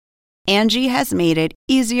Angie has made it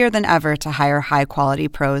easier than ever to hire high-quality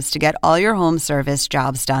pros to get all your home service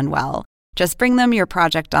jobs done well. Just bring them your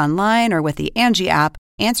project online or with the Angie app,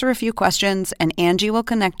 answer a few questions, and Angie will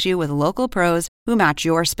connect you with local pros who match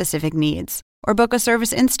your specific needs. Or book a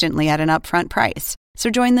service instantly at an upfront price. So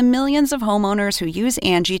join the millions of homeowners who use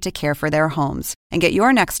Angie to care for their homes and get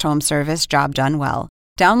your next home service job done well.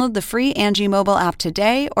 Download the free Angie mobile app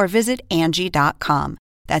today or visit Angie.com.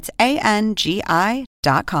 That's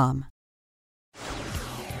ANGI.com.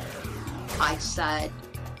 I said,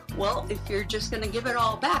 well, if you're just going to give it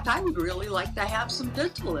all back, I would really like to have some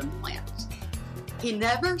dental implants. He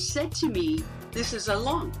never said to me, this is a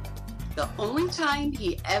loan. The only time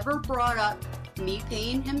he ever brought up me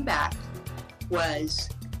paying him back was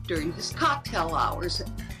during his cocktail hours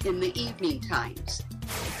in the evening times.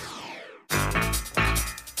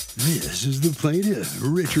 This is the plaintiff,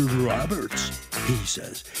 Richard Roberts. He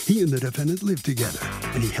says he and the defendant lived together,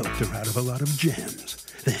 and he helped her out of a lot of jams.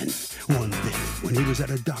 Then, one day, when he was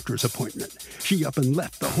at a doctor's appointment, she up and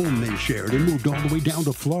left the home they shared and moved all the way down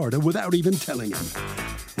to Florida without even telling him.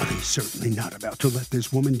 Well, he's certainly not about to let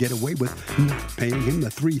this woman get away with not paying him the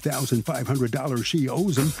 $3,500 she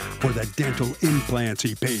owes him for the dental implants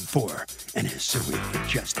he paid for, and is suing for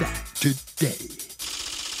just that today.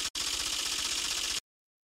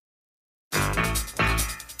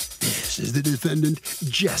 This is the defendant,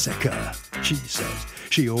 Jessica. She says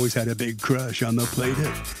she always had a big crush on the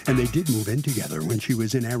plaintiff, and they did move in together when she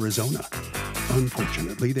was in Arizona.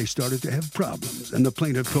 Unfortunately, they started to have problems, and the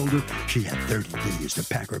plaintiff told her she had 30 days to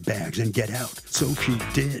pack her bags and get out, so she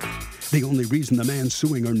did. The only reason the man's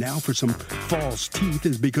suing her now for some false teeth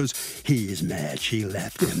is because he's mad she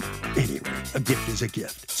left him. Anyway, a gift is a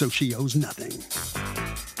gift, so she owes nothing.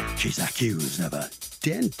 She's accused of a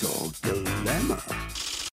dental dilemma.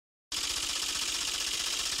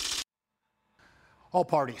 All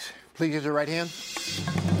parties, please use your right hand.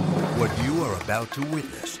 What you are about to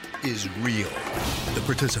witness is real. The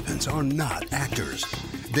participants are not actors.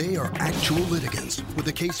 They are actual litigants with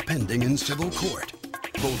a case pending in civil court.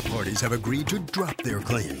 Both parties have agreed to drop their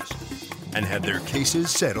claims and have their cases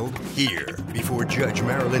settled here before Judge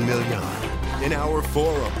Marilyn Milian in our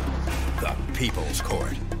forum, the People's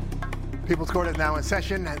Court. People's Court is now in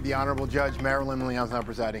session, and the Honorable Judge Marilyn Milian is now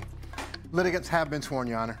presiding. Litigants have been sworn,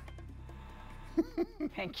 Your Honor.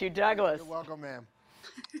 Thank you, Douglas. You're welcome, ma'am.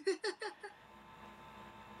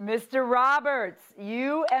 Mr. Roberts,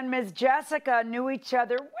 you and Ms. Jessica knew each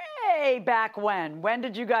other way back when. When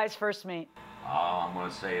did you guys first meet? I'm going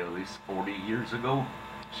to say at least 40 years ago.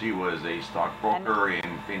 She was a stockbroker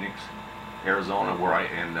in Phoenix, Arizona, where I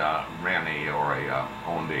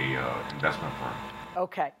owned a investment firm.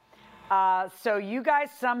 Okay. So you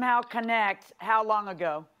guys somehow connect. How long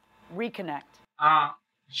ago? Reconnect.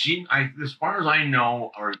 As far as I know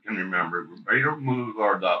or can remember,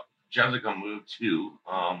 Jessica moved to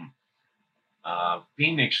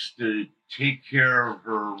Phoenix to take care of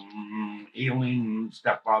her ailing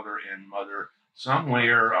stepfather and mother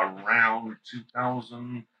somewhere around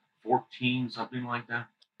 2014, something like that.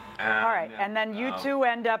 All right, and then you two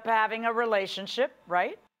end up having a relationship,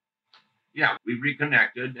 right? Yeah, we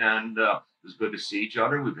reconnected, and it was good to see each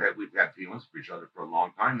other. We've had feelings for each other for a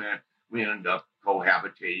long time, and we ended up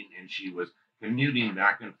cohabitating, and she was commuting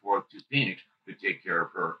back and forth to Phoenix to take care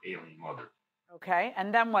of her ailing mother. Okay,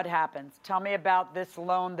 and then what happens? Tell me about this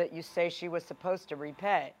loan that you say she was supposed to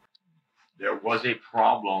repay. There was a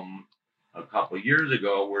problem a couple of years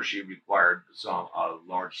ago where she required a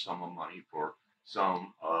large sum of money for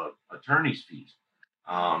some attorney's fees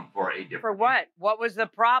for a different. For what? What was the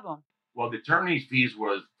problem? Well, the attorney's fees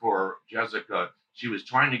was for Jessica. She was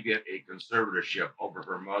trying to get a conservatorship over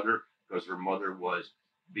her mother because her mother was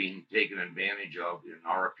being taken advantage of, in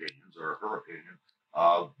our opinions, or her opinion,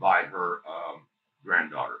 by her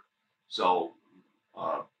granddaughter. So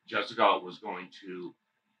Jessica was going to,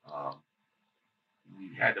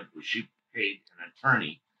 she paid an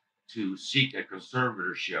attorney to seek a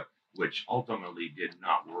conservatorship, which ultimately did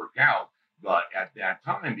not work out. But at that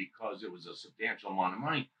time, because it was a substantial amount of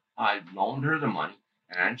money, I loaned her the money,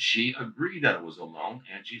 and she agreed that it was a loan,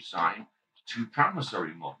 and she signed 2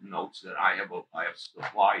 promissory notes that I have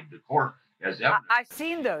supplied the court as evidence. I've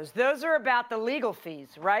seen those. Those are about the legal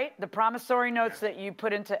fees, right? The promissory notes that you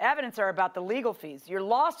put into evidence are about the legal fees. Your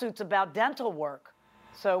lawsuit's about dental work.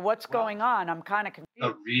 So what's going on? I'm kind of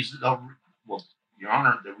confused. Your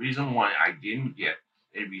Honor, the reason why I didn't get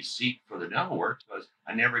a receipt for the dental work was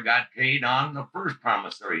I never got paid on the first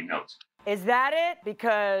promissory notes. Is that it?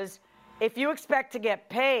 Because if you expect to get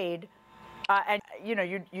paid, and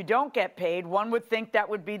you don't get paid, one would think that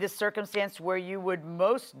would be the circumstance where you would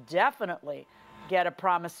most definitely get a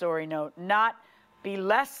promissory note, not be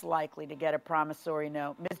less likely to get a promissory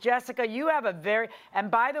note. Ms. Jessica, you have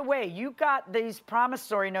and by the way, you got these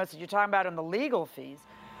promissory notes that you're talking about on the legal fees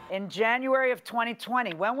in January of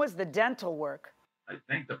 2020. When was the dental work? I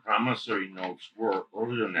think the promissory notes were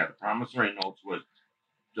earlier than that. The promissory notes was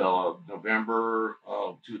November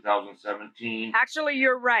of 2017. Actually,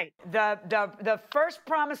 you're right. The first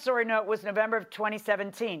promissory note was November of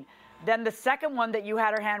 2017. Then the second one that you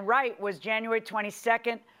had her hand right was January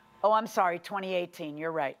 22nd. Oh, I'm sorry, 2018.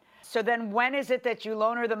 You're right. So then when is it that you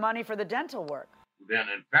loan her the money for the dental work? Then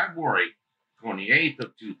in February 28th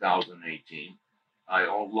of 2018, I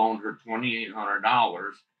loaned her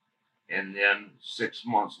 $2,800. And then 6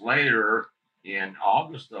 months later, in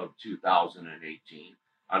August of 2018,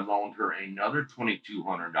 I loaned her another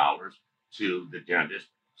 $2,200 to the dentist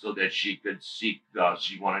so that she could seek,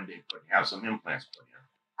 she wanted to have some implants put in.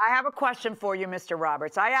 I have a question for you, Mr.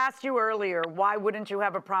 Roberts. I asked you earlier, why wouldn't you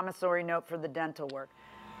have a promissory note for the dental work?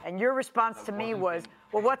 And your response to me was,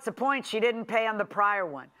 well, what's the point? She didn't pay on the prior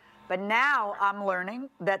one. But now I'm learning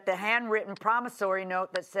that the handwritten promissory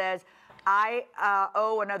note that says, I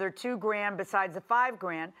owe another $2,000 besides the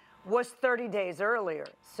 $5,000 was 30 days earlier.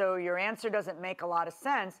 So your answer doesn't make a lot of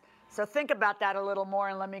sense. So think about that a little more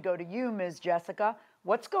and let me go to you, Ms. Jessica.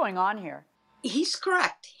 What's going on here? He's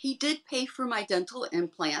correct. He did pay for my dental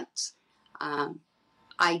implants.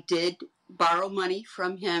 I did borrow money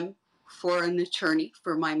from him for an attorney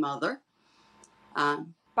for my mother.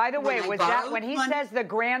 By the way, was that when he says the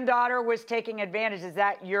granddaughter was taking advantage, is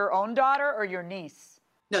that your own daughter or your niece?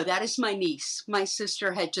 No, that is my niece. My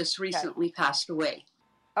sister had just recently passed away.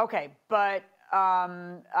 Okay, but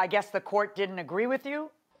I guess the court didn't agree with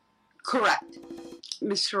you? Correct.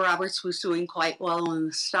 Mr. Roberts was doing quite well in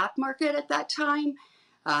the stock market at that time.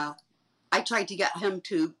 I tried to get him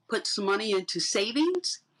to put some money into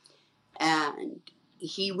savings, and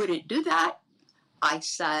he wouldn't do that. I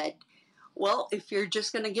said, well, if you're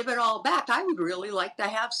just going to give it all back, I would really like to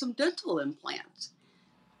have some dental implants.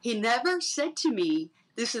 He never said to me,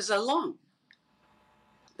 this is a loan.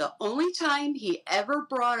 The only time he ever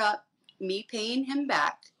brought up me paying him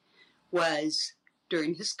back was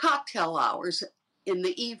during his cocktail hours in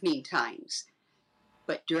the evening times.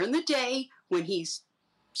 But during the day, when he's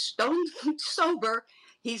stone sober,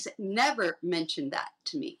 he's never mentioned that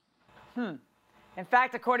to me. In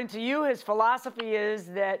fact, according to you, his philosophy is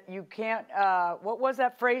that you can't, what was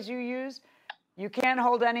that phrase you used? You can't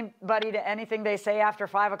hold anybody to anything they say after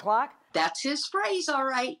 5 o'clock? That's his phrase, all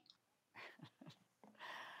right.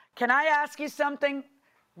 Can I ask you something?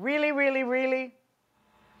 Really, really, really?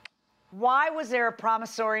 Why was there a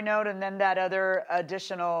promissory note and then that other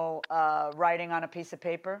additional writing on a piece of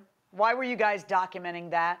paper? Why were you guys documenting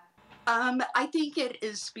that? I think it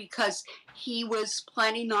is because he was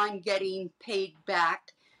planning on getting paid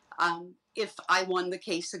back if I won the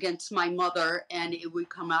case against my mother, and it would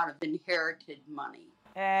come out of inherited money.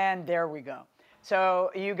 And there we go. So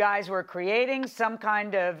you guys were creating some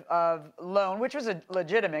kind of loan, which was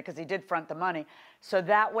legitimate because he did front the money. So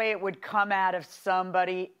that way it would come out of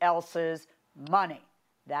somebody else's money.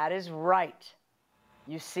 That is right.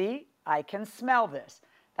 You see, I can smell this.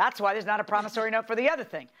 That's why there's not a promissory note for the other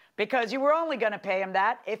thing, because you were only going to pay him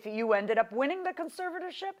that if you ended up winning the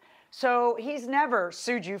conservatorship. So he's never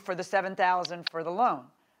sued you for the $7,000 for the loan,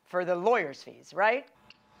 for the lawyer's fees, right?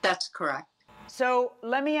 That's correct. So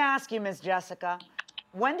let me ask you, Ms. Jessica,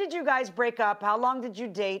 when did you guys break up? How long did you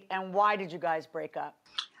date? And why did you guys break up?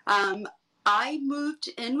 I moved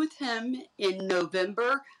in with him in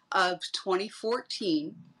November of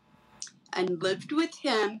 2014 and lived with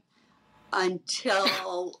him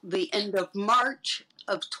until the end of March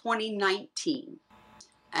of 2019.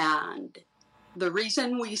 And the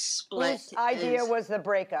reason we split Whose idea was the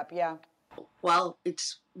breakup? Yeah. Well,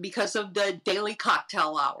 it's because of the daily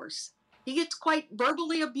cocktail hours. He gets quite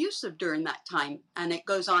verbally abusive during that time, and it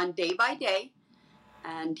goes on day by day.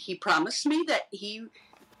 And he promised me that he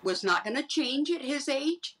was not going to change at his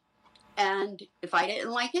age, and if I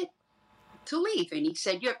didn't like it, to leave. And he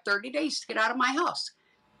said, you have 30 days to get out of my house.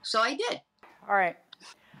 So I did. All right.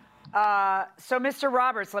 So, Mr.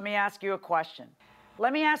 Roberts, let me ask you a question.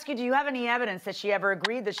 Let me ask you, do you have any evidence that she ever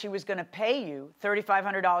agreed that she was going to pay you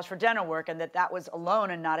 $3,500 for dental work and that was a loan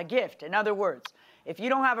and not a gift? In other words, if you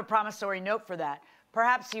don't have a promissory note for that,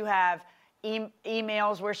 perhaps you have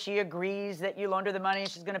emails where she agrees that you loaned her the money and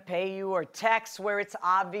she's going to pay you, or texts where it's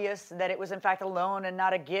obvious that it was in fact a loan and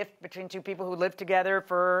not a gift between two people who lived together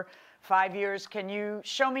for 5 years. Can you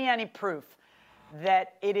show me any proof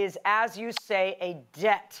that it is, as you say, a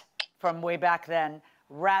debt from way back then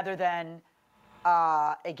rather than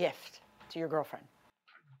a gift to your girlfriend?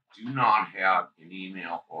 do not have an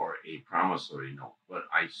email or a promissory note, but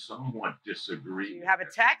I somewhat disagree. Do you have a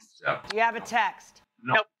text? Do you have a text?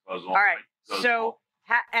 No. Nope. All right. So,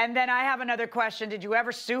 and then I have another question. Did you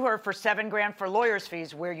ever sue her for $7,000 for lawyer's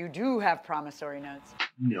fees where you do have promissory notes?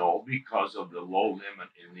 No, because of the low limit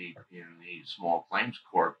in the small claims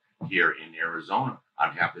court here in Arizona.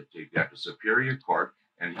 I'd have to take that to Superior Court,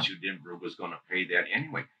 and Schudenberg was going to pay that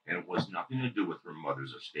anyway. And it was nothing to do with her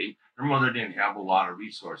mother's estate. Her mother didn't have a lot of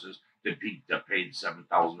resources to pay the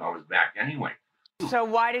 $7,000 back anyway. So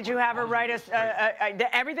why did you have her write us?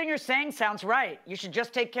 Everything you're saying sounds right. You should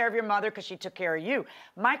just take care of your mother because she took care of you.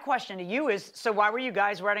 My question to you is, so why were you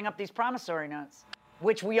guys writing up these promissory notes?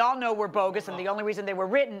 Which we all know were bogus, and the only reason they were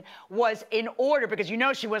written was in order, because you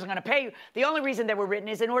know she wasn't going to pay you. The only reason they were written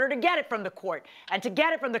is in order to get it from the court and to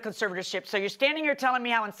get it from the conservatorship. So you're standing here telling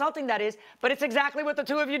me how insulting that is, but it's exactly what the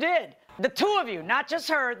two of you did. The two of you, not just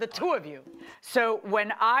her, the two of you. So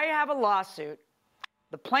when I have a lawsuit,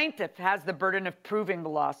 the plaintiff has the burden of proving the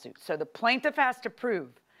lawsuit. So the plaintiff has to prove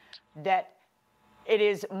that it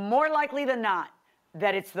is more likely than not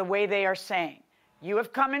that it's the way they are saying. You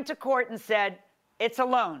have come into court and said, it's a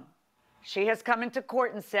loan. She has come into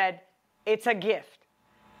court and said, it's a gift.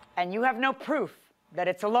 And you have no proof that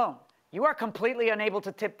it's a loan. You are completely unable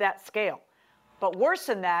to tip that scale. But worse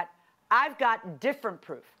than that, I've got different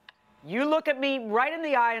proof. You look at me right in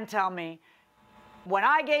the eye and tell me, when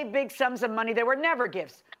I gave big sums of money, they were never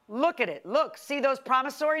gifts. Look at it. Look, see those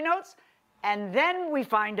promissory notes? And then we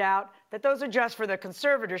find out that those are just for the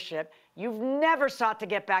conservatorship. You've never sought to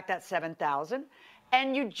get back that $7,000.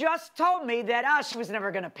 And you just told me that she was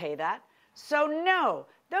never going to pay that. So no,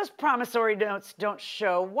 those promissory notes don't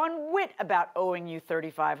show one whit about owing you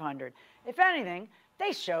 $3,500. If anything,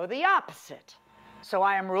 they show the opposite. So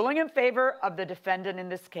I am ruling in favor of the defendant in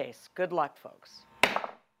this case. Good luck, folks.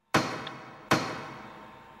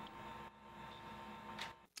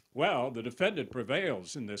 Well, the defendant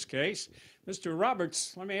prevails in this case. Mr.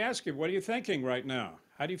 Roberts, let me ask you, what are you thinking right now?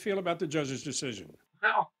 How do you feel about the judge's decision?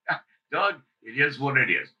 Well, Doug, it is what it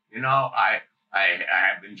is. You know, I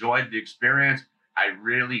have enjoyed the experience. I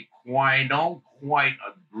really don't quite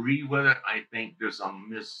agree with it. I think there's some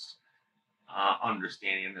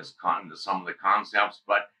misunderstanding in some of the concepts,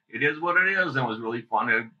 but it is what it is. And it was really fun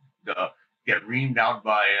to get reamed out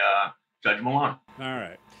by Judge Malone. All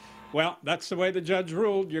right. Well, that's the way the judge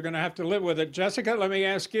ruled. You're going to have to live with it. Jessica, let me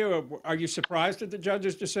ask you, are you surprised at the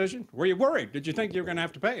judge's decision? Were you worried? Did you think you were going to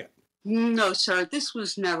have to pay it? No, sir. This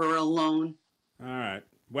was never a loan. All right.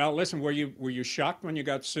 Well, listen, were you shocked when you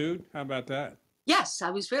got sued? How about that? Yes, I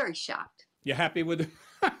was very shocked. You happy with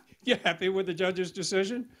the judge's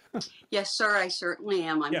decision? Yes, sir, I certainly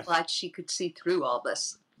am. I'm glad she could see through all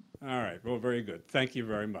this. All right. Well, very good. Thank you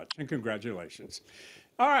very much, and congratulations.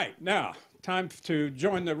 All right. Now, time to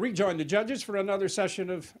rejoin the judges for another session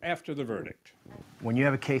of After the Verdict. When you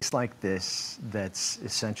have a case like this that's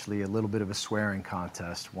essentially a little bit of a swearing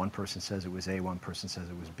contest, one person says it was A, one person says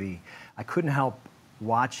it was B, I couldn't help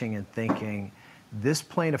watching and thinking, this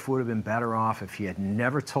plaintiff would have been better off if he had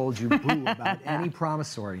never told you boo about any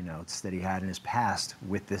promissory notes that he had in his past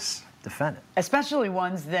with this defendant. Especially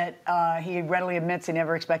ones that he readily admits he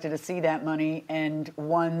never expected to see that money, and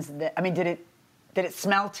ones that, I mean, did it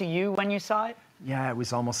smell to you when you saw it? Yeah, it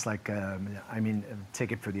was almost like, a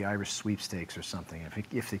ticket for the Irish sweepstakes or something.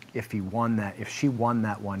 If she won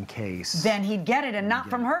that one case, then he'd get it, and not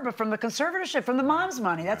from her, but from the conservatorship, from the mom's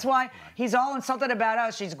money. That's why he's all insulted about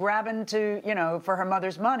us. She's grabbing for her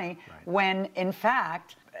mother's money, when in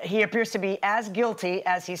fact he appears to be as guilty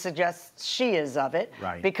as he suggests she is of it,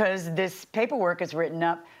 because this paperwork is written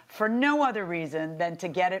up for no other reason than to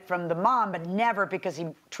get it from the mom, but never because he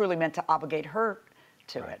truly meant to obligate her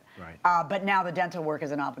to it. But now the dental work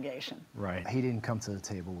is an obligation. Right. He didn't come to the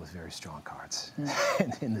table with very strong cards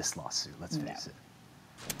in this lawsuit, let's face it.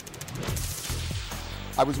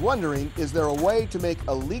 I was wondering, is there a way to make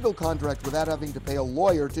a legal contract without having to pay a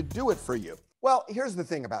lawyer to do it for you? Well, here's the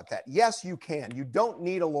thing about that. Yes, you can. You don't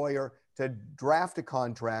need a lawyer to draft a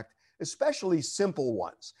contract, especially simple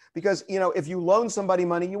ones. Because, if you loan somebody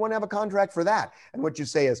money, you want to have a contract for that. And what you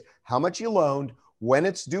say is how much you loaned, when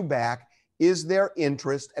it's due back, is there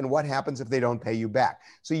interest, and what happens if they don't pay you back?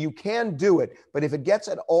 So you can do it, but if it gets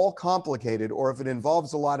at all complicated or if it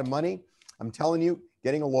involves a lot of money, I'm telling you,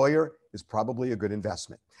 getting a lawyer is probably a good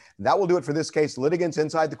investment. And that will do it for this case. Litigants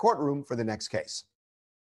inside the courtroom for the next case.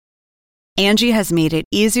 Angie has made it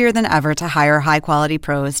easier than ever to hire high-quality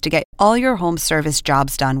pros to get all your home service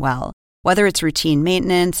jobs done well. Whether it's routine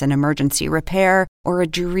maintenance, an emergency repair, or a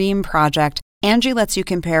dream project, Angie lets you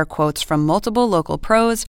compare quotes from multiple local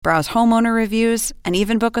pros, browse homeowner reviews, and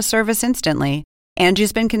even book a service instantly.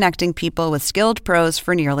 Angie's been connecting people with skilled pros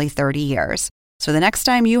for nearly 30 years. So the next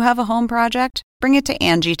time you have a home project, bring it to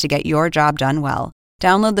Angie to get your job done well.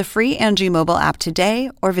 Download the free Angie mobile app today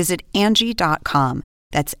or visit Angie.com.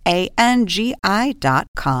 That's ANGI.com.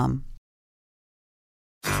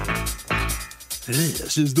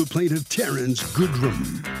 This is the plaintiff, Terrence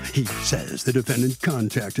Goodrum. He says the defendant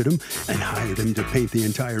contacted him and hired him to paint the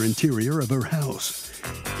entire interior of her house.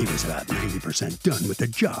 He was about 90% done with the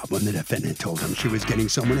job when the defendant told him she was getting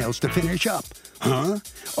someone else to finish up. Huh?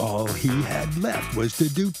 All he had left was to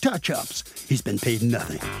do touch-ups. He's been paid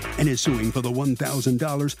nothing and is suing for the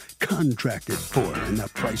 $1,000 contracted for and the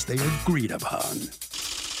price they agreed upon.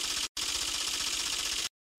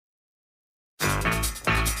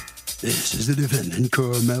 This is the defendant,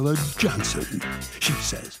 Carmela Johnson. She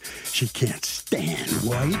says she can't stand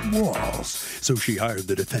white walls, so she hired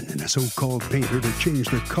the defendant, a so-called painter, to change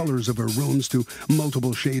the colors of her rooms to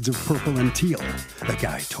multiple shades of purple and teal. The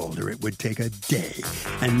guy told her it would take a day.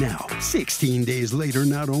 And now, 16 days later,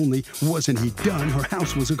 not only wasn't he done, her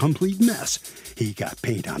house was a complete mess. He got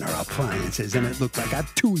paint on her appliances, and it looked like a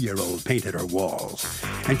 2-year-old painted her walls.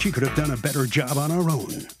 And she could have done a better job on her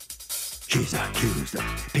own. She's accused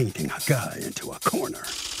of painting a guy into a corner.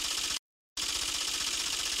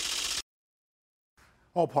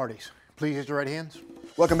 All parties, please raise your right hands.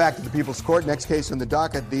 Welcome back to the People's Court. Next case on the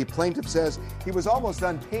docket. The plaintiff says he was almost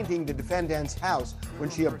done painting the defendant's house when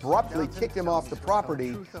she abruptly kicked him off the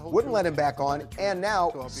property, wouldn't let him back on, and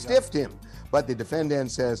now stiffed him. But the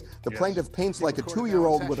defendant says the plaintiff paints like a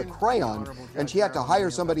 2-year-old with a crayon, and she had to hire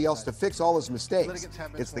somebody else to fix all his mistakes.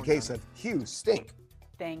 It's the case of Hugh Stink.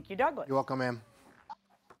 Thank you, Douglas. You're welcome, ma'am.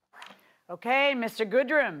 Okay, Mr.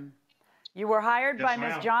 Goodrum, you were hired by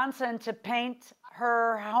ma'am. Ms. Johnson to paint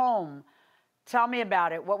her home. Tell me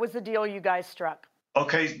about it. What was the deal you guys struck?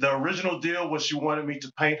 Okay, the original deal was she wanted me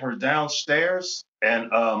to paint her downstairs,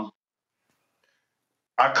 and I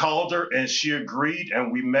called her and she agreed,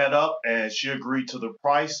 and we met up and she agreed to the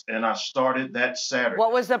price, and I started that Saturday.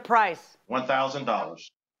 What was the price?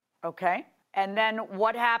 $1,000. Okay. And then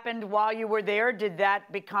what happened while you were there? Did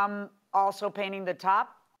that become also painting the top?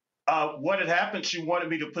 What had happened, she wanted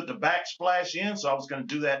me to put the backsplash in, so I was going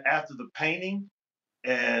to do that after the painting.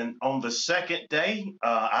 And on the second day,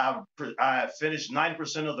 I had finished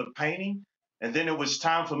 90% of the painting, and then it was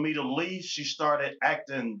time for me to leave. She started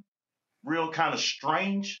acting real kind of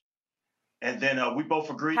strange, and then we both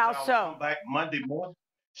agreed that I would come back Monday morning.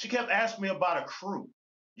 She kept asking me about a crew.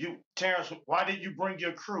 Terrence, why didn't you bring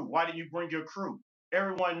your crew? Why didn't you bring your crew?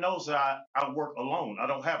 Everyone knows that I work alone. I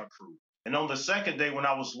don't have a crew. And on the second day when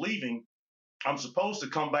I was leaving, I'm supposed to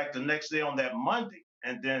come back the next day on that Monday.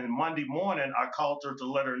 And then Monday morning, I called her to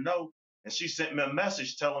let her know. And she sent me a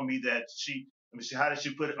message telling me that let me see, how did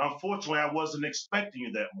she put it? Unfortunately, I wasn't expecting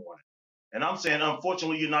you that morning. And I'm saying,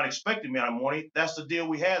 unfortunately, you're not expecting me that morning. That's the deal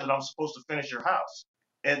we had, that I'm supposed to finish your house.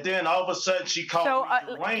 And then all of a sudden she called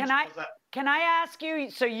me to arrange. Can I ask you,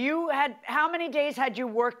 so how many days had you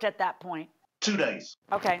worked at that point? 2 days.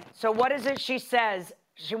 Okay, so what is it she says?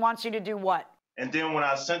 She wants you to do what? And then when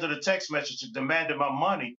I sent her the text message to demanded my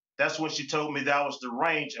money, that's when she told me that was the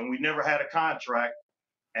range, and we never had a contract,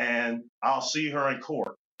 and I'll see her in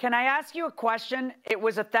court. Can I ask you a question? It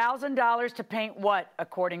was $1,000 to paint what,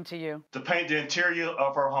 according to you? To paint the interior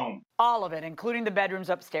of her home. All of it, including the bedrooms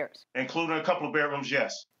upstairs? Including a couple of bedrooms,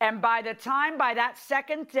 yes. And by that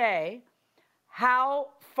second day, how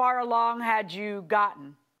far along had you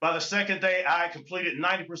gotten? By the second day, I completed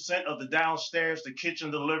 90% of the downstairs, the kitchen,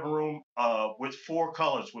 the living room, with four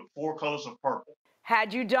colors of purple.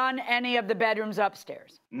 Had you done any of the bedrooms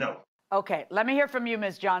upstairs? No. Okay, let me hear from you,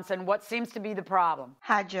 Ms. Johnson. What seems to be the problem?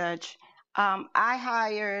 Hi, Judge. I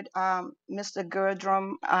hired Mr.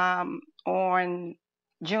 Goodrum on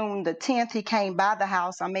June the 10th. He came by the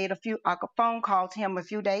house. I made a phone call to him a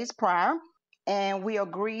few days prior, and we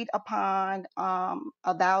agreed upon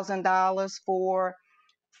 $1,000 for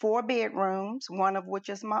 4 bedrooms, one of which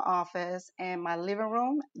is my office, and my living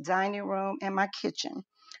room, dining room, and my kitchen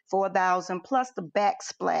for $1,000 plus the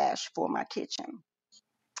backsplash for my kitchen.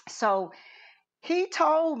 So he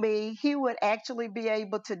told me he would actually be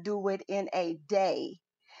able to do it in a day.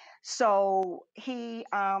 So he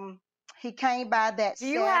came by that Saturday. Do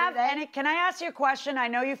you have any? Can I ask you a question? I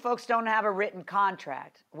know you folks don't have a written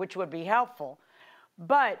contract, which would be helpful,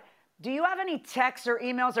 but do you have any texts or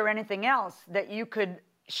emails or anything else that you could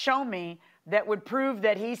show me that would prove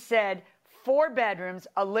that he said 4 bedrooms,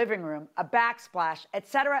 a living room, a backsplash, et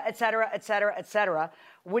cetera, et cetera, et cetera, et cetera,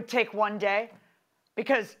 would take 1 day?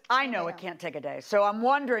 Because I know it can't take a day. So I'm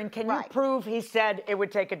wondering, can you prove he said it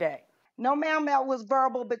would take a day? No, ma'am, that was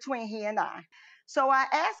verbal between he and I. So I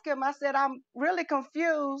asked him, I said, I'm really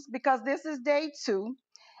confused because this is day 2.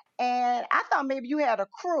 And I thought maybe you had a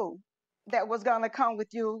crew that was going to come with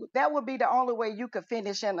you. That would be the only way you could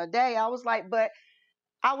finish in a day. I was like, but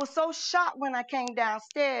I was so shocked when I came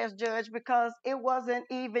downstairs, Judge, because it wasn't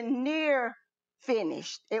even near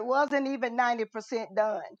finished. It wasn't even 90%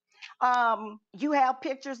 done. You have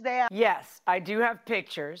pictures there? Yes, I do have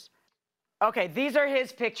pictures. Okay, these are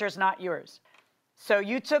his pictures, not yours. So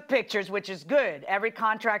you took pictures, which is good. Every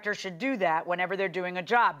contractor should do that whenever they're doing a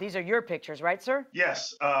job. These are your pictures, right, sir?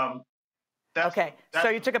 Yes. Okay, so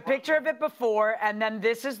you took a picture of it before, and then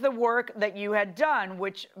this is the work that you had done,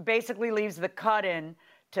 which basically leaves the cut-in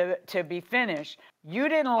to be finished. You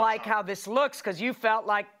didn't like how this looks because you felt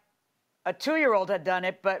like a 2-year-old had done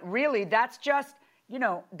it, but really that's just,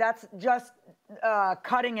 that's just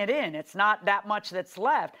cutting it in. It's not that much that's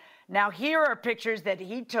left. Now, here are pictures that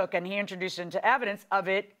he took and he introduced into evidence of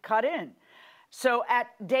it cut in. So at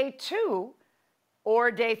day 2 or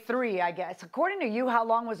day 3, I guess, according to you, how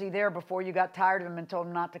long was he there before you got tired of him and told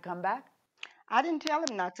him not to come back? I didn't tell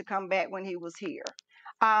him not to come back when he was here.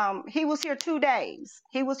 He was here 2 days.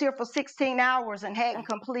 He was here for 16 hours and hadn't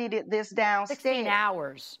completed this downstairs. 16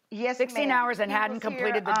 hours. Yes, 16 ma'am. hours and hadn't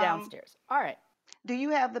completed the downstairs. All right. Do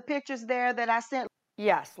you have the pictures there that I sent?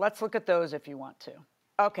 Yes, let's look at those if you want to.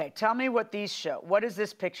 Okay, tell me what these show. What is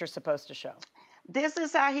this picture supposed to show? This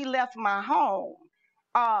is how he left my home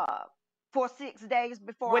for 6 days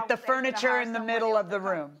before. With the furniture in the middle of the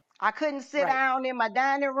room. I couldn't sit down in my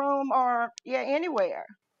dining room or anywhere.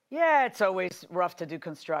 Yeah, it's always rough to do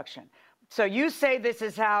construction. So you say this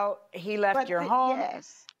is how he left your home?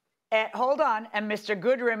 Yes. Hold on. And Mr.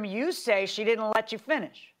 Goodrum, you say she didn't let you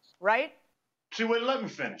finish, right? She wouldn't let me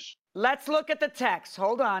finish. Let's look at the text.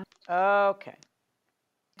 Hold on. Okay.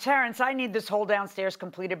 Terrence, I need this whole downstairs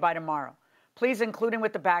completed by tomorrow. Please include him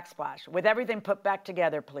with the backsplash, with everything put back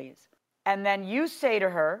together, please. And then you say to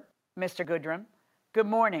her, Mr. Goodrum, good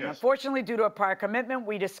morning. Yes. Unfortunately, due to a prior commitment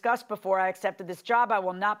we discussed before I accepted this job, I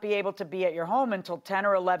will not be able to be at your home until 10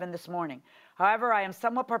 or 11 this morning. However, I am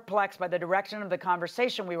somewhat perplexed by the direction of the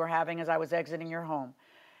conversation we were having as I was exiting your home.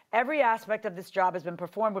 Every aspect of this job has been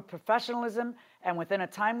performed with professionalism and within a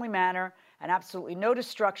timely manner, and absolutely no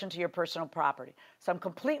destruction to your personal property. So I'm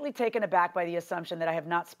completely taken aback by the assumption that I have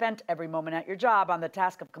not spent every moment at your job on the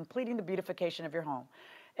task of completing the beautification of your home.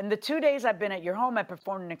 In the 2 days I've been at your home, I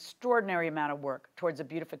performed an extraordinary amount of work towards the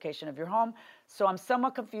beautification of your home, so I'm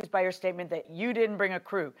somewhat confused by your statement that you didn't bring a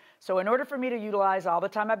crew. So in order for me to utilize all the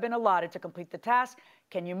time I've been allotted to complete the task,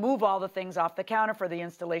 can you move all the things off the counter for the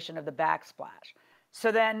installation of the backsplash? So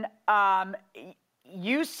then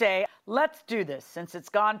you say, let's do this since it's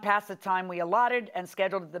gone past the time we allotted and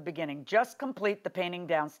scheduled at the beginning. Just complete the painting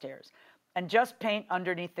downstairs and just paint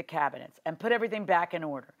underneath the cabinets and put everything back in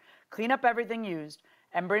order. Clean up everything used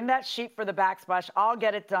and bring that sheet for the backsplash. I'll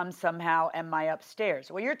get it done somehow and my upstairs.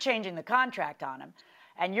 Well, you're changing the contract on him.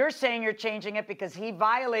 And you're saying you're changing it because he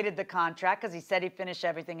violated the contract because he said he'd finish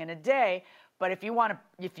everything in a day. But if you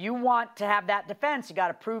want to have that defense, you got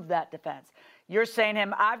to prove that defense. You're saying to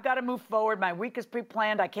him, I've got to move forward. My week is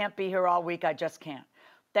pre-planned. I can't be here all week. I just can't.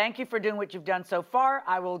 Thank you for doing what you've done so far.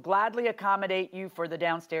 I will gladly accommodate you for the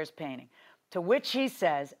downstairs painting. To which he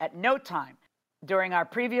says, at no time during our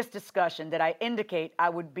previous discussion did I indicate I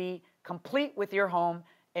would be complete with your home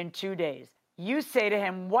in 2 days. You say to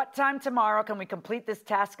him, what time tomorrow can we complete this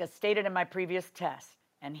task as stated in my previous test?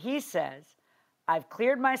 And he says, I've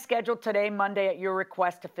cleared my schedule today, Monday, at your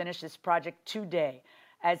request to finish this project today.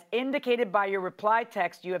 As indicated by your reply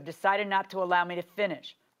text, you have decided not to allow me to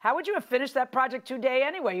finish. How would you have finished that project today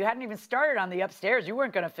anyway? You hadn't even started on the upstairs. You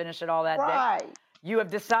weren't going to finish it all that day. You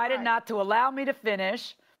have decided not to allow me to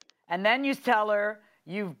finish. And then you tell her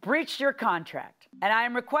you've breached your contract. And I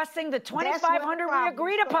am requesting the $2,500 we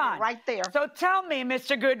agreed upon. Right there. So tell me,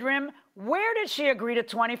 Mr. Goodrum, where did she agree to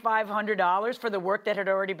 $2,500 for the work that had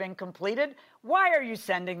already been completed? Why are you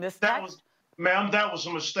sending this text? Ma'am, that was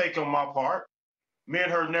a mistake on my part. Me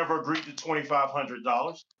and her never agreed to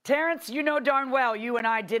 $2,500. Terrence, you know darn well you and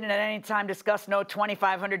I didn't at any time discuss no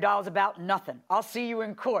 $2,500 about nothing. I'll see you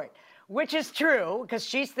in court, which is true because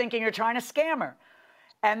she's thinking you're trying to scam her.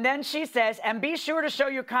 And then she says, and be sure to show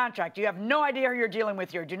your contract. You have no idea who you're dealing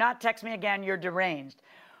with here. Do not text me again. You're deranged.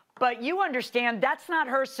 But you understand that's not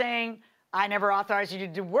her saying, I never authorized you to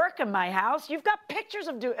do work in my house. You've got pictures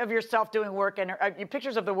of yourself doing work and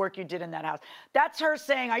pictures of the work you did in that house. That's her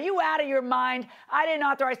saying, are you out of your mind? I didn't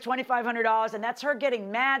authorize $2,500. And that's her getting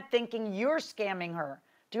mad thinking you're scamming her.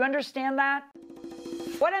 Do you understand that?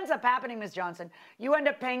 What ends up happening, Ms. Johnson? You end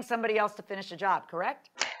up paying somebody else to finish the job,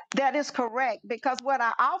 correct? That is correct, because what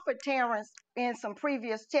I offered Terrence in some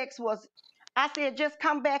previous texts was I said, just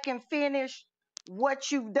come back and finish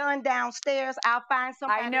what you've done downstairs. I'll find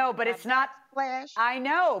somebody. I know, but it's not. Flash. I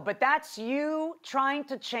know, but that's you trying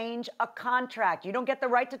to change a contract. You don't get the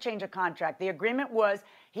right to change a contract. The agreement was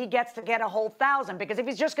he gets to get a whole $1,000, because if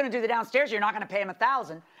he's just going to do the downstairs, you're not going to pay him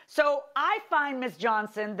 $1,000. So I find, Ms.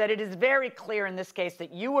 Johnson, that it is very clear in this case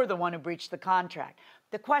that you were the one who breached the contract.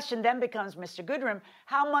 The question then becomes, Mr. Goodrum,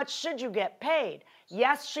 how much should you get paid?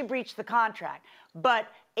 Yes, she breached the contract, but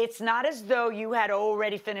it's not as though you had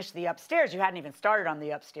already finished the upstairs. You hadn't even started on the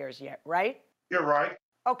upstairs yet, right? You're right.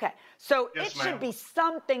 Okay, so Yes, it ma'am. should be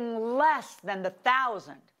something less than the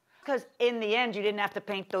 $1,000, because in the end, you didn't have to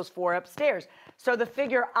paint those 4 upstairs. So the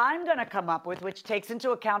figure I'm going to come up with, which takes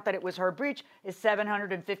into account that it was her breach, is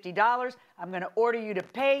 $750. I'm going to order you to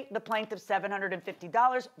pay the plaintiff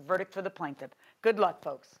 $750. Verdict for the plaintiff. Good luck,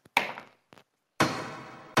 folks.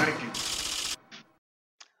 Thank you.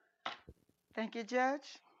 Thank you,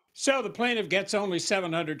 Judge. So the plaintiff gets only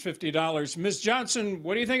 $750. Ms. Johnson,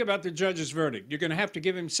 what do you think about the judge's verdict? You're going to have to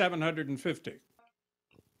give him $750.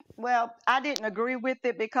 Well, I didn't agree with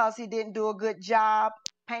it because he didn't do a good job.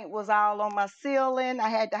 Paint was all on my ceiling. I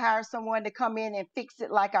had to hire someone to come in and fix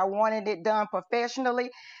it like I wanted it done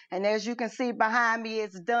professionally. And as you can see behind me,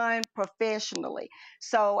 it's done professionally.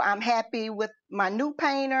 So I'm happy with my new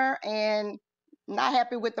painter and not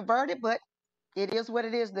happy with the verdict, but it is what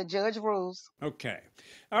it is. The judge rules. Okay.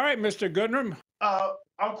 All right, Mr. Goodrum.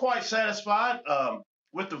 I'm quite satisfied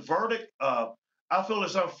with the verdict. I feel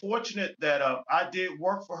it's unfortunate that I did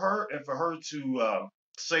work for her, and for her to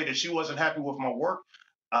say that she wasn't happy with my work.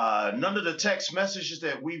 None of the text messages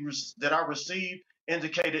that I received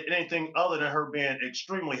indicated anything other than her being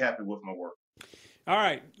extremely happy with my work. All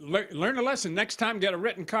right. Learn a lesson. Next time, get a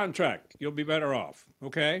written contract. You'll be better off.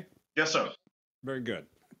 Okay? Yes, sir. Very good.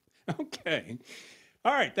 Okay.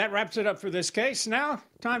 All right. That wraps it up for this case. Now,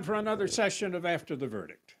 time for another session of After the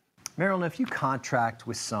Verdict. Marilyn, if you contract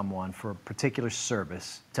with someone for a particular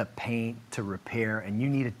service to paint, to repair, and you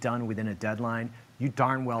need it done within a deadline, you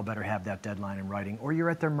darn well better have that deadline in writing, or you're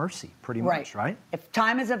at their mercy, pretty much, right? If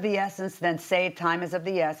time is of the essence, then say time is of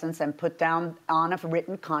the essence and put down on a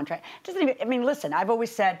written contract. Doesn't even, I mean, listen, I've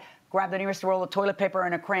always said, grab the nearest roll of toilet paper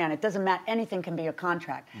and a crayon. It doesn't matter. Anything can be a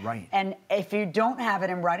contract. Right. And if you don't have it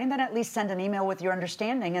in writing, then at least send an email with your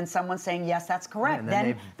understanding and someone saying, yes, that's correct. Yeah,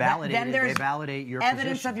 and then there's they validate your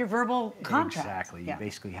evidence position. of your verbal contract. Exactly. Yeah. You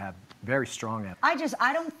basically have very strong evidence.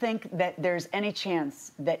 I don't think that there's any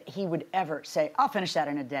chance that he would ever say, I'll finish that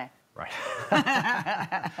in a day. Right.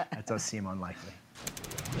 That does seem unlikely.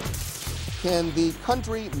 Can the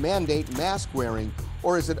country mandate mask wearing,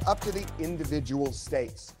 or is it up to the individual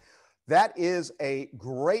states? That is a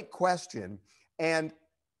great question. And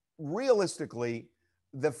realistically,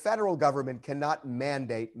 the federal government cannot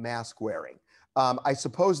mandate mask wearing. I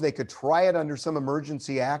suppose they could try it under some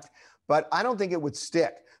emergency act, but I don't think it would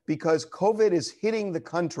stick because COVID is hitting the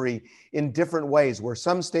country in different ways where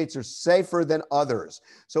some states are safer than others.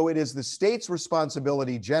 So it is the state's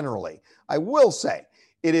responsibility generally. I will say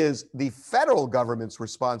it is the federal government's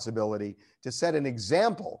responsibility to set an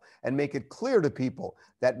example and make it clear to people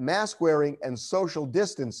that mask wearing and social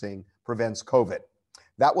distancing prevents COVID.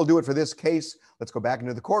 That will do it for this case. Let's go back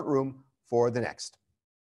into the courtroom for the next.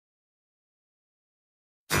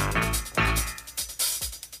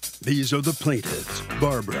 These are the plaintiffs,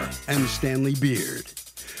 Barbara and Stanley Beard.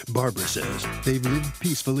 Barbara says they've lived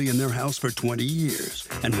peacefully in their house for 20 years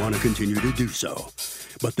and want to continue to do so.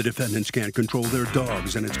 But the defendants can't control their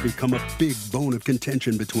dogs, and it's become a big bone of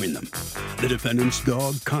contention between them. The defendant's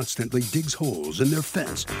dog constantly digs holes in their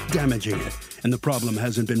fence, damaging it, and the problem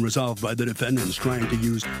hasn't been resolved by the defendants trying to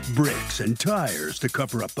use bricks and tires to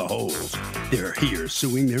cover up the holes. They're here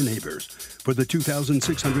suing their neighbors for the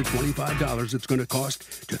 $2,625 it's going to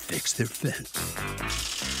cost to fix their fence.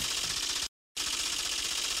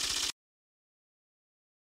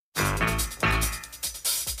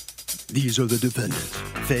 These are the defendants,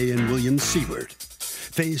 Faye and William Seward.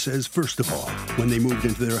 Faye says, first of all, when they moved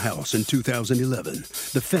into their house in 2011,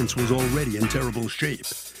 the fence was already in terrible shape.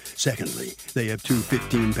 Secondly, they have two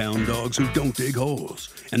 15-pound dogs who don't dig holes.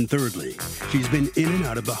 And thirdly, she's been in and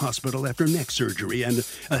out of the hospital after neck surgery and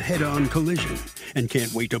a head-on collision and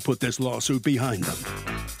can't wait to put this lawsuit behind them.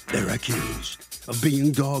 They're accused of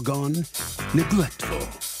being doggone neglectful.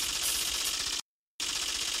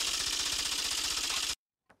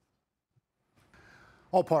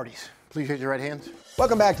 All parties, please raise your right hands.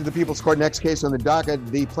 Welcome back to the People's Court. Next case on the docket.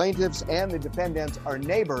 The plaintiffs and the defendants are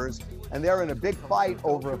neighbors, and they're in a big fight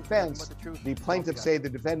over a fence. The plaintiffs say the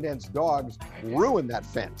defendants' dogs ruined that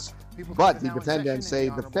fence. But the defendants say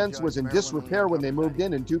the fence was in disrepair when they moved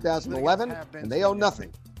in 2011, and they owe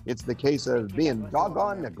nothing. It's the case of being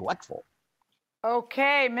doggone neglectful.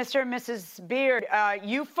 Okay, Mr. and Mrs. Beard,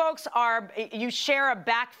 you folks you share a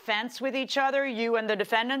back fence with each other, you and the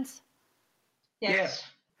defendants? Yes.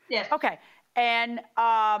 Yes. Okay, and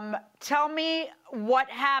tell me what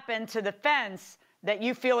happened to the fence that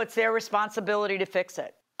you feel it's their responsibility to fix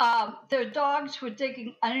it. Their dogs were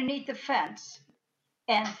digging underneath the fence,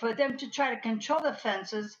 and for them to try to control the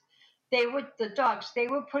fences, they were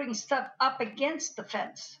putting stuff up against the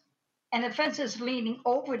fence, and the fence is leaning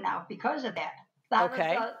over now because of that.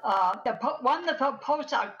 Okay. One of the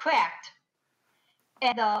posts are cracked,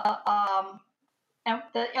 and the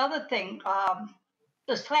other thing,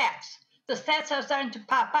 the slats are starting to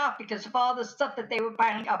pop out because of all the stuff that they were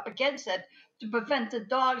piling up against it to prevent the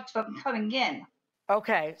dogs from coming in.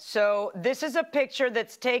 Okay, so this is a picture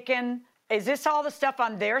that's taken. Is this all the stuff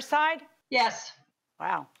on their side? Yes.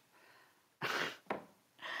 Wow.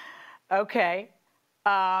 Okay.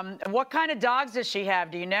 What kind of dogs does she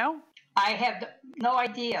have? Do you know? I have no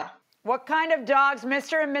idea. What kind of dogs,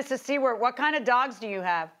 Mr. and Mrs. Seward, what kind of dogs do you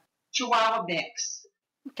have? Chihuahua mix.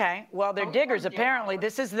 Okay, well, they're diggers, apparently.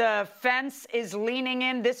 This is the fence is leaning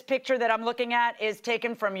in. This picture that I'm looking at is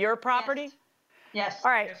taken from your property? Yes.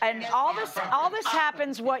 All right, and all this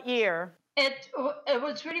happens what year? It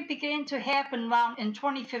was really beginning to happen around in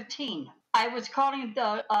 2015. I was calling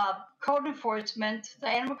the code enforcement, the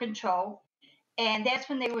animal control, and that's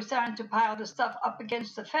when they were starting to pile the stuff up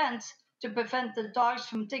against the fence to prevent the dogs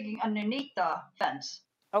from digging underneath the fence.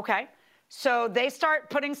 Okay. So they start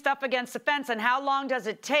putting stuff against the fence, and how long does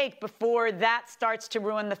it take before that starts to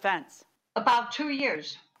ruin the fence? About 2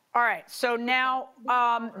 years. All right. So now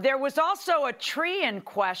there was also a tree in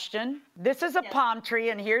question. This is a palm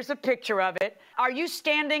tree, and here's a picture of it. Are you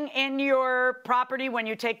standing in your property when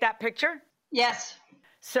you take that picture? Yes.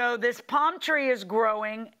 So this palm tree is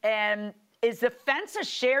growing, and is the fence a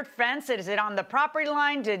shared fence? Is it on the property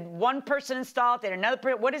line? Did one person install it? Did another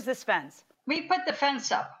person? What is this fence? We put the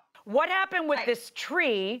fence up. What happened with this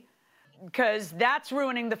tree? Because that's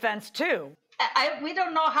ruining the fence too. We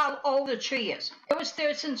don't know how old the tree is. It was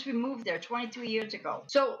there since we moved there 23 years ago.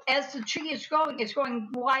 So as the tree is growing, it's going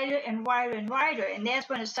wider and wider and wider, and that's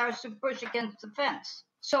when it starts to push against the fence.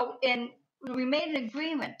 So we made an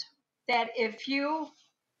agreement that if you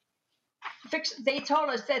they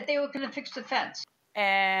told us that they were going to fix the fence.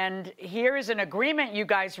 And here is an agreement you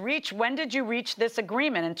guys reached. When did you reach this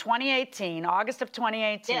agreement? In 2018, August of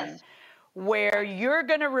 2018. Yes. Where you're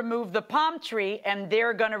going to remove the palm tree and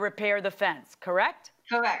they're going to repair the fence, correct?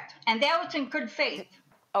 Correct. And that was in good faith.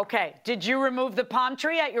 Okay. Did you remove the palm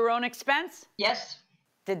tree at your own expense? Yes.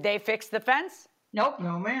 Did they fix the fence? Nope.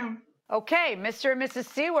 No, ma'am. Okay. Mr. and Mrs.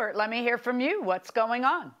 Seward, let me hear from you. What's going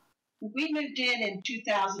on? We moved in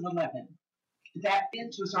 2011. That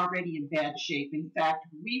fence was already in bad shape. In fact,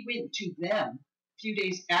 we went to them a few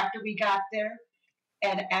days after we got there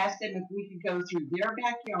and asked them if we could go through their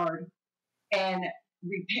backyard and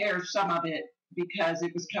repair some of it because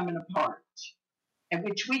it was coming apart. And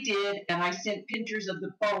which we did, and I sent pictures of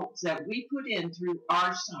the bolts that we put in through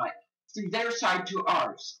their side to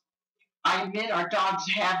ours. I admit our dogs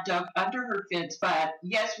have dug under her fence, but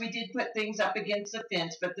yes, we did put things up against the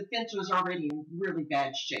fence, but the fence was already in really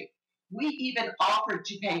bad shape. We even offered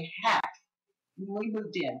to pay half when we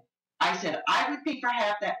moved in. I said, I would pay for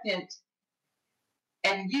half that fence,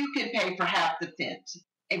 and you can pay for half the fence.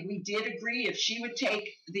 And we did agree if she would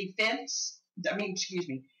take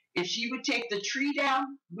if she would take the tree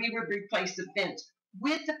down, we would replace the fence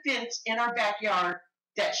with the fence in our backyard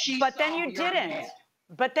that she But then you didn't.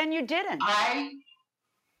 But then you didn't. I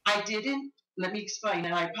didn't. Let me explain,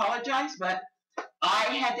 and I apologize, but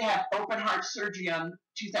I had to have open heart surgery on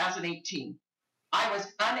 2018. I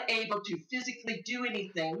was unable to physically do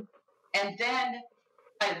anything, and then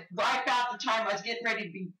right about the time I was getting ready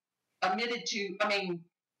to be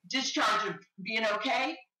discharged of being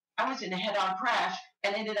okay, I was in a head-on crash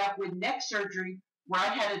and ended up with neck surgery where I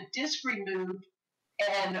had a disc removed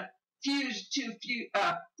and fused two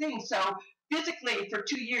things. So physically, for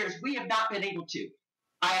 2 years, we have not been able to.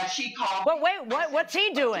 She called. But wait, what's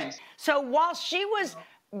he doing? So while she was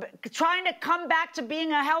trying to come back to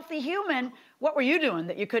being a healthy human, what were you doing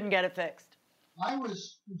that you couldn't get it fixed? I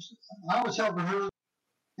was helping her,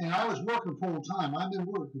 and I was working full time. I've been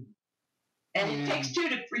working. And it takes two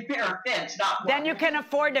to repair a fence, not one. Then you can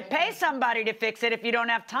afford to pay somebody to fix it if you don't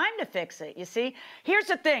have time to fix it, you see? Here's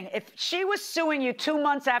the thing. If she was suing you 2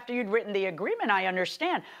 months after you'd written the agreement, I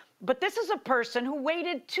understand. But this is a person who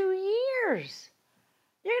waited 2 years.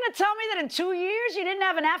 You're going to tell me that in 2 years you didn't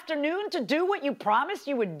have an afternoon to do what you promised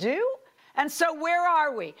you would do? And so where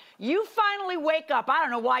are we? You finally wake up. I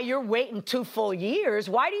don't know why you're waiting 2 full years.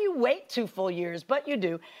 Why do you wait 2 full years? But you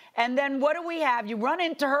do. And then what do we have? You run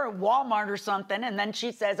into her at Walmart or something, and then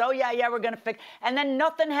she says, oh, yeah, we're going to fix. And then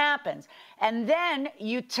nothing happens. And then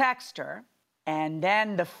you text her, and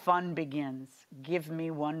then the fun begins. Give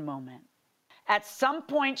me one moment. At some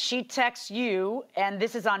point, she texts you, and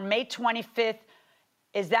this is on May 25th.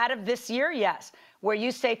 Is that of this year? Yes. Where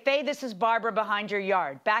you say, Faye, this is Barbara behind your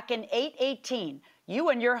yard. Back in 8/18, you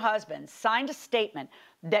and your husband signed a statement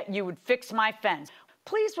that you would fix my fence.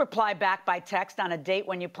 Please reply back by text on a date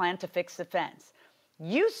when you plan to fix the fence.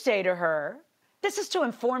 You say to her, this is to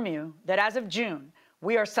inform you that as of June,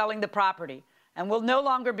 we are selling the property and will no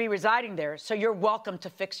longer be residing there, so you're welcome to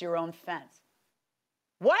fix your own fence.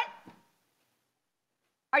 What?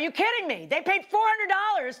 Are you kidding me? They paid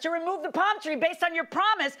 $400 to remove the palm tree based on your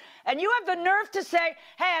promise, and you have the nerve to say,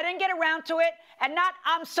 hey, I didn't get around to it, and not,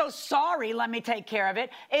 I'm so sorry, let me take care of it.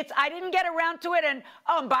 It's, I didn't get around to it, and,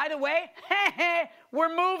 oh, and by the way,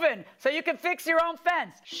 we're moving, so you can fix your own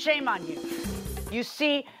fence. Shame on you. You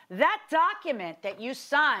see, that document that you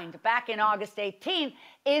signed back in August 18th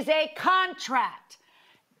is a contract.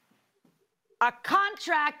 A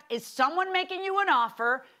contract is someone making you an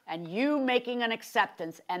offer and you making an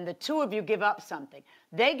acceptance, and the two of you give up something.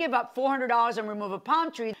 They give up $400 and remove a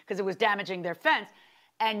palm tree because it was damaging their fence,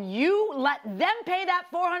 and you let them pay that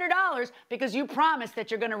 $400 because you promised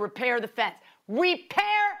that you're going to repair the fence.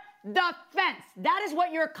 Repair the fence. That is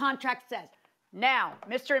what your contract says. Now,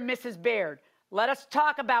 Mr. and Mrs. Baird, let us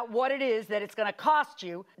talk about what it is that it's going to cost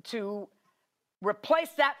you to replace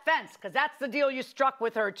that fence, because that's the deal you struck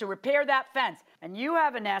with her, to repair that fence. And you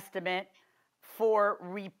have an estimate for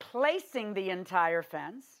replacing the entire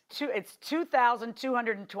fence. It's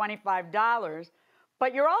 $2,225,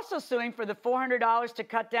 but you're also suing for the $400 to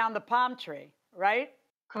cut down the palm tree, right?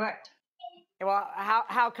 Correct. Well,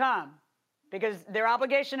 how come? Because their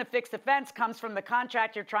obligation to fix the fence comes from the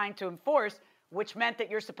contract you're trying to enforce, which meant that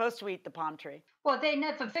you're supposed to eat the palm tree. Well, they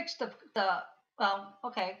never fixed the well,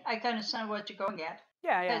 okay, I can understand what you're going at.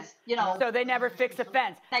 Yeah. You know, so they never fix a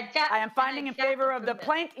fence. I am finding in favor of the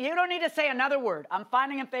plaintiff. You don't need to say another word. I'm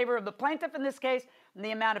finding in favor of the plaintiff in this case in the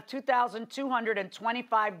amount of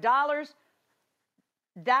 $2,225.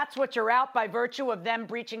 That's what you're out by virtue of them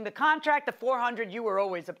breaching the contract. The $400 you were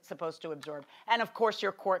always supposed to absorb. And, of course,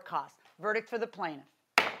 your court costs. Verdict for the plaintiff.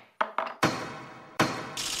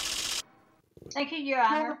 Thank you, Your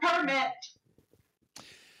Honor. Permit.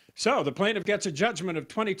 So the plaintiff gets a judgment of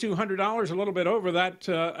 $2,200, a little bit over that,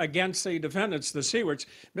 against the defendants, the Seawards.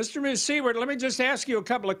 Mr. and Ms. Seward, let me just ask you a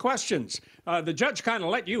couple of questions. The judge kind of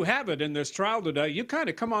let you have it in this trial today. You kind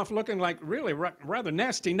of come off looking like really rather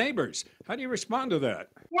nasty neighbors. How do you respond to that?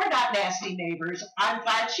 We're not nasty neighbors. I'm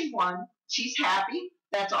glad she won. She's happy.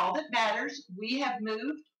 That's all that matters. We have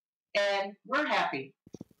moved, and we're happy.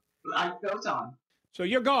 Life goes on. So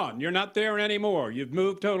you're gone. You're not there anymore. You've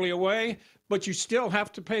moved totally away, but you still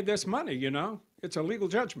have to pay this money, you know? It's a legal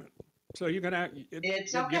judgment. So you're going to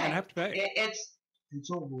it's you're okay. going to have to pay. It's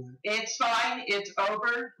over. It's fine. It's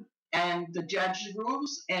over. And the judge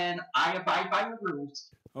rules, and I abide by the rules.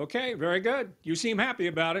 Okay, very good. You seem happy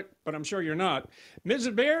about it, but I'm sure you're not.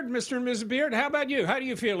 Mrs. Baird, Mr. and Mrs. Baird, how about you? How do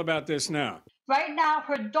you feel about this now? Right now,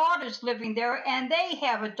 her daughter's living there, and they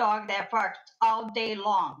have a dog that barks all day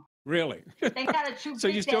long. Really? They got a too So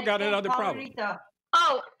you still got another problem.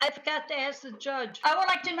 Oh, I forgot to ask the judge. I would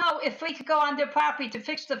like to know if we could go on their property to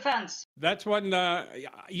fix the fence. That's when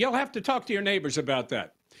you'll have to talk to your neighbors about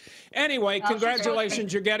that. Anyway,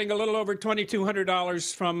 congratulations. You're getting a little over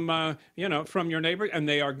 $2,200 from, from your neighbor, and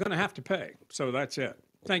they are going to have to pay. So that's it.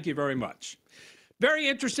 Thank you very much. Very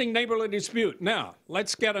interesting neighborly dispute. Now,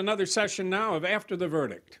 let's get another session now of After the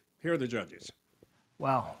Verdict. Here are the judges.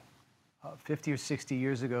 Well, 50 or 60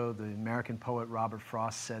 years ago, the American poet Robert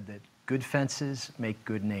Frost said that good fences make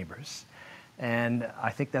good neighbors. And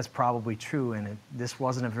I think that's probably true. And this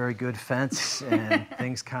wasn't a very good fence, and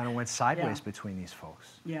things kind of went sideways between these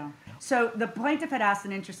folks. Yeah. So the plaintiff had asked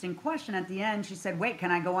an interesting question at the end. She said, wait,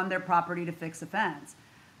 can I go on their property to fix a fence?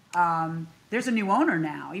 There's a new owner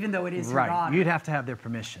now, even though it is her daughter. Right. You'd have to have their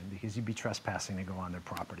permission because you'd be trespassing to go on their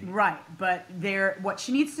property. Right. But what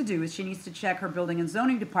she needs to do is she needs to check her building and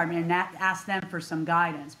zoning department and ask them for some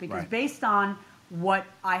guidance. Because based on what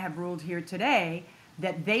I have ruled here today,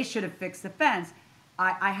 that they should have fixed the fence,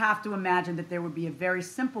 I have to imagine that there would be a very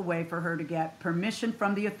simple way for her to get permission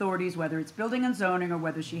from the authorities, whether it's building and zoning or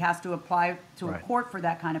whether she has to apply to a court for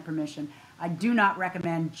that kind of permission. I do not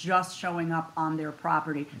recommend just showing up on their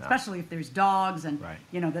property, especially if there's dogs and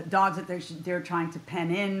the dogs that they're trying to pen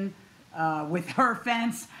in with her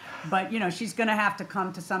fence. But, she's going to have to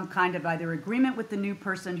come to some kind of either agreement with the new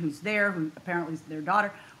person who's there, who apparently is their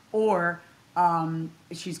daughter, or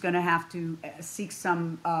she's going to have to seek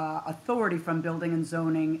some authority from building and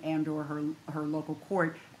zoning and or her local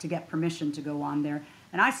court to get permission to go on there.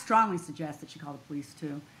 And I strongly suggest that she call the police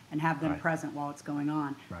too and have them present while it's going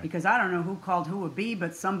on. Because I don't know who called who a bee,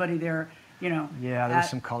 but somebody there, Yeah, there was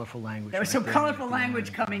some colorful language. There was some colorful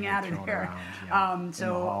language coming out of there. In the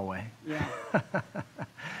hallway. Yeah.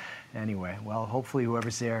 Anyway, well, hopefully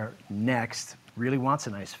whoever's there next really wants a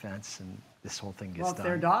nice fence and this whole thing gets done. Well, it's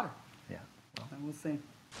their daughter. Yeah. Well, we'll see.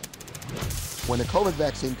 When the COVID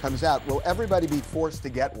vaccine comes out, will everybody be forced to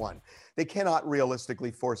get one? They cannot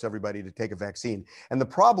realistically force everybody to take a vaccine. And the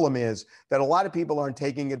problem is that a lot of people aren't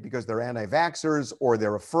taking it because they're anti-vaxxers or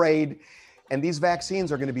they're afraid. And these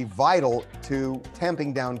vaccines are going to be vital to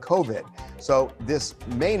tamping down COVID. So this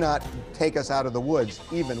may not take us out of the woods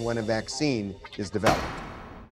even when a vaccine is developed.